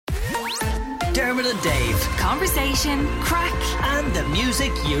Dermot and Dave. Conversation, crack, And the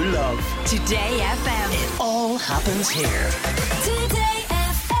music you love. Today FM. It all happens here. Today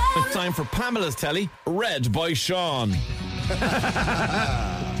FM. It's time for Pamela's Telly, read by Sean.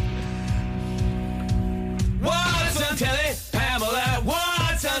 What's on telly? Pamela.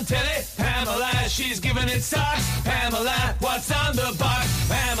 What's on telly? Pamela. She's giving it socks. Pamela. What's on the box?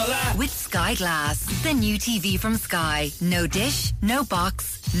 Pamela. With Sky Glass, the new TV from Sky. No dish, no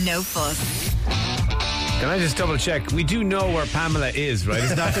box, no fuss. Can I just double check? We do know where Pamela is, right?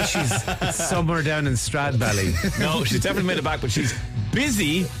 It's not that she's somewhere down in Stradbally. No, she's definitely made it back, but she's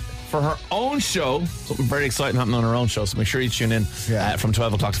busy for her own show. Something very exciting happening on her own show, so make sure you tune in from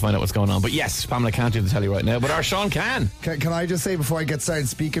 12 o'clock to find out what's going on. But yes, Pamela can't do the telly right now, but our Sean can. Can I just say before I get started,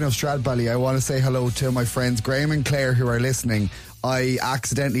 speaking of Stradbally, I want to say hello to my friends Graham and Claire who are listening. I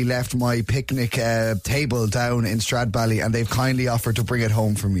accidentally left my picnic table down in Stradbally and they've kindly offered to bring it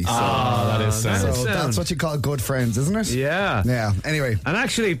home for me. So, that is sound. so that's what you call good friends, isn't it? Yeah. Yeah, anyway. And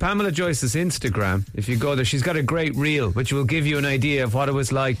actually, Pamela Joyce's Instagram, if you go there, she's got a great reel, which will give you an idea of what it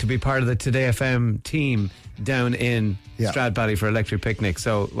was like to be part of the Today FM team down in Stradbally for Electric Picnic.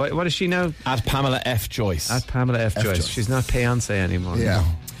 So, what is she now? At Pamela F. Joyce. At Pamela F. Joyce. She's not Beyonce anymore. Yeah.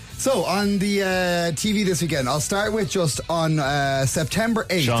 So, on the TV this weekend, I'll start with just on September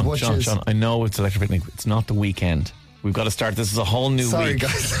 8th. Sean, I know it's Electric Picnic. It's not the weekend. We've got to start. This is a whole new Sorry, week.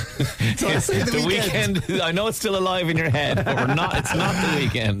 guys. So I say the weekend. I know it's still alive in your head, but it's not the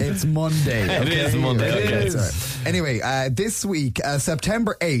weekend. It's Monday. It is Monday. Okay. Okay. It's all right. Anyway, this week,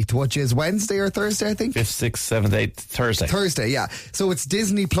 September 8th, which is Wednesday or Thursday, I think? 5th, 6th, 7th, 8th, Thursday. Thursday, yeah. So it's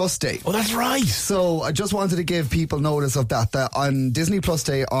Disney Plus Day. Oh, that's right. So I just wanted to give people notice of that on Disney Plus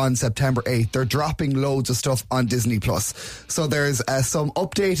Day on September 8th, they're dropping loads of stuff on Disney Plus. So there's some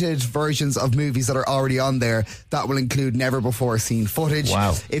updated versions of movies that are already on there that will include never before seen footage.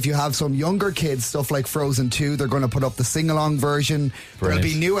 Wow. If you have some younger kids, stuff like Frozen 2, they're going to put up the sing-along version. Brilliant.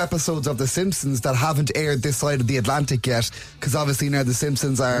 There'll be new episodes of The Simpsons that haven't aired this side of the Atlantic yet, because obviously now The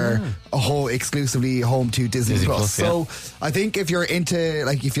Simpsons are exclusively home to Disney Plus. So I think if you're into,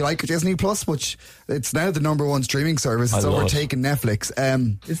 if you like Disney Plus, which it's now the number one streaming service, it's overtaken Netflix.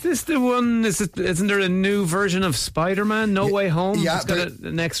 Is this the one? Isn't there a new version of Spider-Man? No Way Home? Yeah, it's got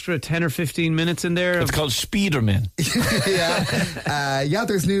an extra 10 or 15 minutes in there. It's called Spiderman.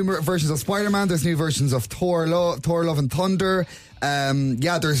 There's new versions of Spider-Man. There's new versions of Thor Love and Thunder.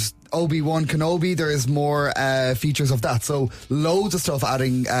 There's Obi-Wan Kenobi. There is more features of that. So loads of stuff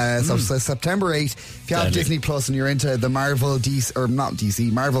adding. So September 8th, if you have Disney Plus and you're into the Marvel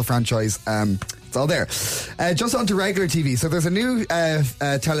Marvel franchise, it's all there. Just on to regular TV. So there's a new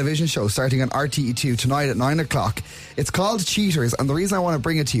television show starting on RTE2 tonight at 9 o'clock. It's called Cheaters, and the reason I want to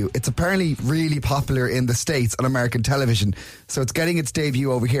bring it to you, it's apparently really popular in the States on American television. So it's getting its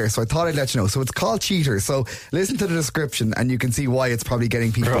debut over here. So I thought I'd let you know. So it's called Cheaters. So listen to the description and you can see why it's probably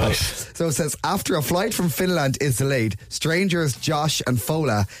getting people out. So it says, after a flight from Finland is delayed, strangers Josh and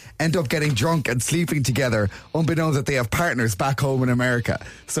Fola end up getting drunk and sleeping together, unbeknownst that they have partners back home in America.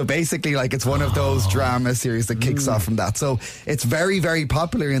 So basically, it's one of those drama series that kicks off from that. So it's very, very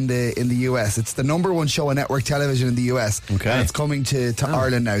popular in the US. It's the number one show on network television in the US. Okay. And it's coming to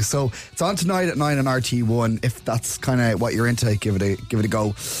Ireland now. So it's on tonight at 9 on RT1. If that's kind of what you're into, give it a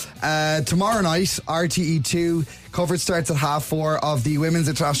go. Tomorrow night, RTE2 coverage starts at 4:30 of the Women's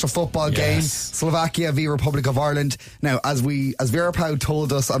International Football game, Slovakia v Republic of Ireland. Now, as Vera Pauw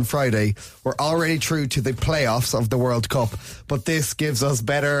told us on Friday, we're already through to the playoffs of the World Cup, but this gives us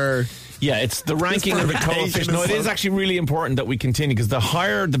better. Yeah, it's the ranking of the coefficient. No, it is actually really important that we continue, because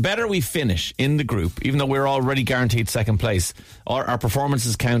the better we finish in the group, even though we're already guaranteed second place, our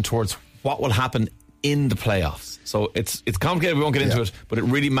performances count towards what will happen in the playoffs. So it's complicated, we won't get into it, but it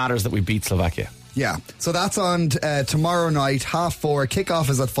really matters that we beat Slovakia. Yeah, so that's on tomorrow night, 4:30. Kickoff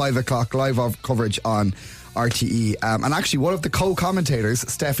is at 5 o'clock, live coverage on RTE. And actually, one of the co-commentators,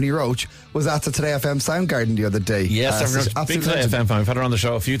 Stephanie Roach, was at the Today FM Soundgarden the other day. Yes, big Today FM fan. We've had her on the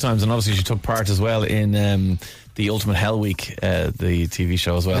show a few times, and obviously she took part as well in the Ultimate Hell Week, the TV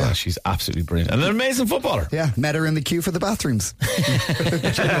show as well. Yeah. She's absolutely brilliant and an amazing footballer. Yeah, met her in the queue for the bathrings.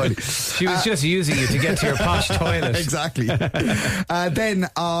 She was just using you to get to your posh toilet. Exactly. Then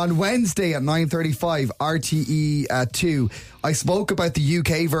on Wednesday at 9:35, RTE 2. I spoke about the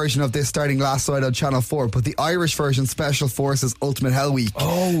UK version of this starting last night on Channel 4, but the Irish version, Special Forces Ultimate Hell Week,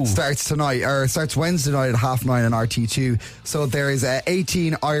 starts Wednesday night at 9:30 on RT2. So there is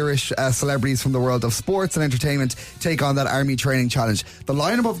 18 Irish celebrities from the world of sports and entertainment Entertainment take on that Army Training Challenge. The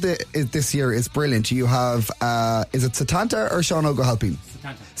lineup of this year is brilliant. You have, is it Satanta or Sean O'Halpine?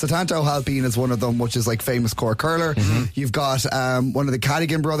 Satanta O'Halpine is one of them, which is like famous Cork curler. You've got one of the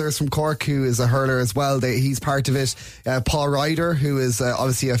Cadigan brothers from Cork, who is a hurler as well. He's part of it. Paul Ryder, who is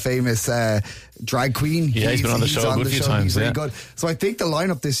obviously a famous drag queen. Yeah, he's been on the show a good few times. He's really good. So I think the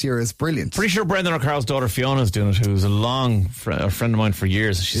lineup this year is brilliant. Pretty sure Brendan O'Carroll's daughter Fiona is doing it, who's a friend of mine for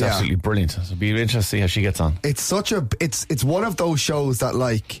years. She's absolutely brilliant. So it'll be interesting to see how she gets on. It's such a it's one of those shows that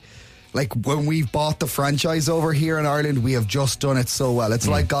like when we've bought the franchise over here in Ireland, we have just done it so well. It's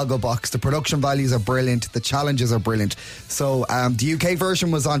like Gogglebox. The production values are brilliant. The challenges are brilliant. So the UK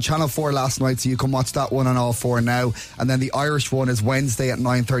version was on Channel 4 last night, so you can watch that one on All 4 now. And then the Irish one is Wednesday at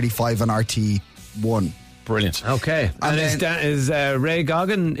 9:35 on RT1. Brilliant. Okay. And is Ray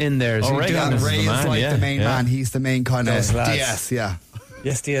Goggin in there? Is Ray is like the main man. He's the main kind of DS, yeah.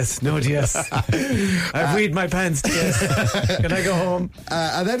 Yes, no DS. I've weed my pants, DS. Can I go home?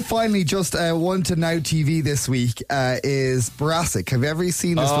 And then finally, just one to Now TV this week is Brassic. Have you ever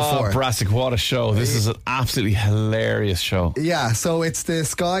seen this before? Brassic, what a show. This is an absolutely hilarious show. Yeah, so it's the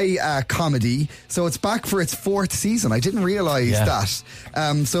Sky comedy. So it's back for its 4th season. I didn't realise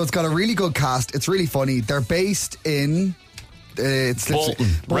that. So it's got a really good cast. It's really funny. They're based in... it's Bolton.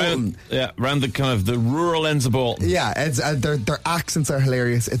 Around the kind of the rural ends of Bolton. Yeah, it's their accents are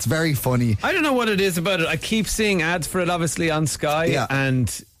hilarious. It's very funny. I don't know what it is about it. I keep seeing ads for it, obviously on Sky, and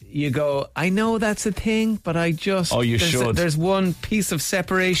you go, I know that's a thing, but I just should. There's one piece of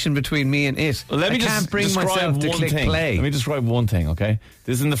separation between me and it. Well, let me can't bring describe myself to click play. Let me describe one thing, okay?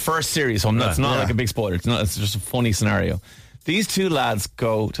 This is in the first series, so it's not like a big spoiler. It's just a funny scenario. These two lads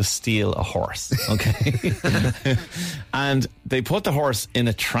go to steal a horse, okay? And they put the horse in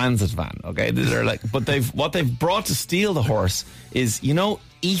a transit van, okay? They're like, but what they've brought to steal the horse is,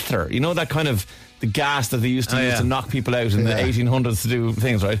 ether. That kind of the gas that they used to use to knock people out in the 1800s to do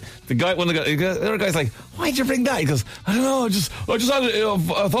things, right? The other guy's like, why'd you bring that? He goes, I don't know, I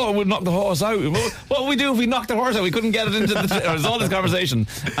thought I would knock the horse out. What would we do if we knocked the horse out? We couldn't get it into the... There's all this conversation.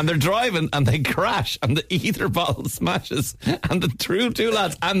 And they're driving and they crash and the ether bottle smashes and the two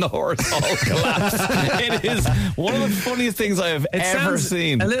lads and the horse all collapse. It is one of the funniest things I have ever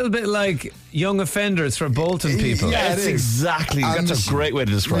seen. A little bit like Young Offenders for Bolton people. Yeah, it's exactly. That's a great way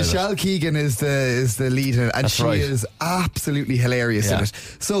to describe it. Michelle Keegan is the lead in it, and she is absolutely hilarious in it.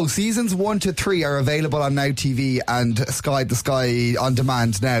 So seasons 1 to 3 are available on Now TV and the Sky on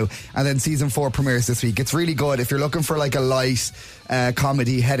demand now, and then season 4 premieres this week. It's really good if you're looking for like a light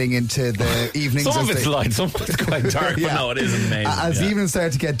comedy heading into the evenings. Some of it's light, some of it's quite dark, but no, it is amazing. As the evenings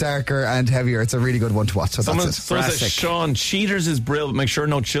start to get darker and heavier, it's a really good one to watch. So someone says, Sean, Cheaters is brilliant. Make sure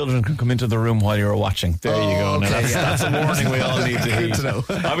no children can come into the room while you're watching. There you go. Now, that's a warning we all need to heed.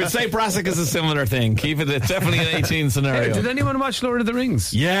 I would say Brassic is a similar thing. Keep it. It's definitely an 18 scenario. Did anyone watch Lord of the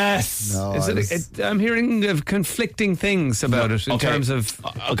Rings? Yes. No, I'm hearing of conflicting things about it in terms of...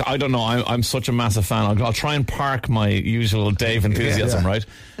 I don't know. I'm such a massive fan. I'll try and park my usual Dave enthusiasm, right?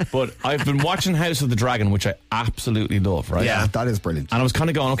 But I've been watching House of the Dragon, which I absolutely love, right? Yeah, that is brilliant. And I was kind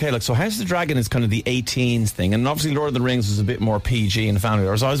of going, okay, so House of the Dragon is kind of the 18s thing, and obviously Lord of the Rings was a bit more PG and family.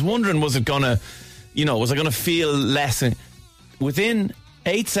 So I was wondering, was I going to feel less? Within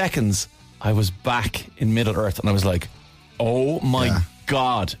 8 seconds, I was back in Middle Earth, and I was like, oh my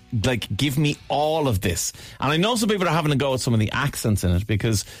God, like, give me all of this. And I know some people are having to go with some of the accents in it,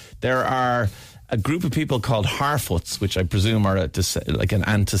 because there are a group of people called Harfoots, which I presume are like an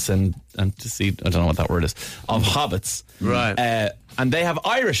antecedent, I don't know what that word is, of hobbits. Right. And they have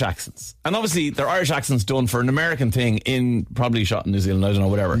Irish accents. And obviously, they're Irish accents done for an American thing probably shot in New Zealand, I don't know,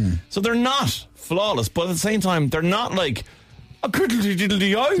 whatever. So they're not flawless, but at the same time, they're not like... they're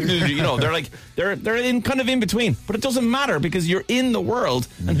like they're in kind of in between, but it doesn't matter because you're in the world,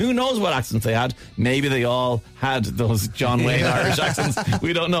 and who knows what accents they had. Maybe they all had those John Wayne Irish accents.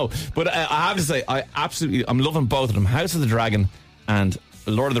 We don't know, but I have to say I'm loving both of them. House of the Dragon and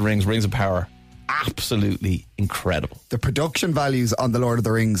Lord of the Rings, Rings of Power, absolutely incredible. The production values on the Lord of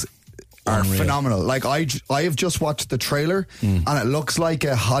the Rings are phenomenal. Like I have just watched the trailer and it looks like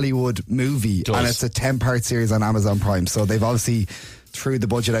a Hollywood movie, and it's a 10-part series on Amazon Prime, so they've obviously threw the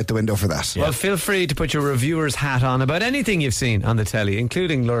budget out the window for that. Well, feel free to put your reviewer's hat on about anything you've seen on the telly,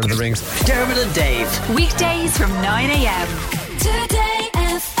 including Lord of the Rings. Dermot and Dave. Weekdays from 9 a.m. Today.